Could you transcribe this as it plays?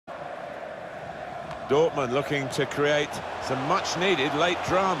Dortmund looking to create some much-needed late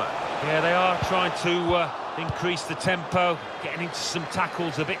drama. Yeah, they are trying to increase the tempo, getting into some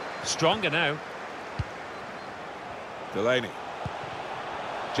tackles a bit stronger now. Delaney.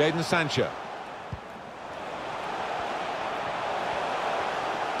 Jadon Sancho.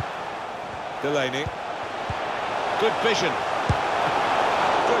 Delaney. Good vision.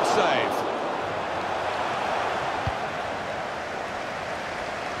 Good save.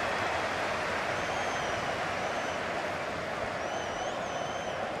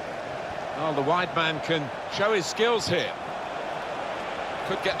 Well, the wide man can show his skills here.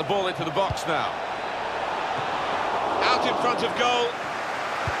 Could get the ball into the box now. Out in front of goal.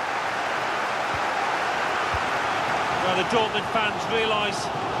 Well, the Dortmund fans realise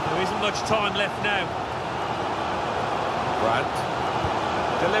there isn't much time left now. Brandt.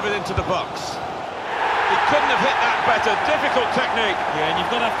 Delivered into the box. He couldn't have hit that better. Difficult technique. Yeah, and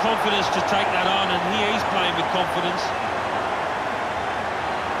you've got to have confidence to take that on, and he is playing with confidence.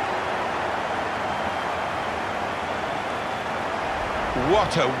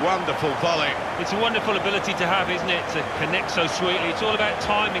 What a wonderful volley. It's a wonderful ability to have, isn't it, to connect so sweetly. It's all about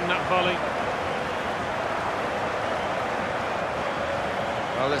timing that volley.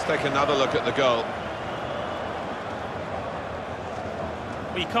 Well, let's take another look at the goal.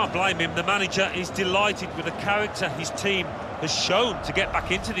 Well, you can't blame him. The manager is delighted with the character his team has shown to get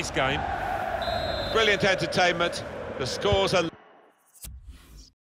back into this game. Brilliant entertainment. The scores are...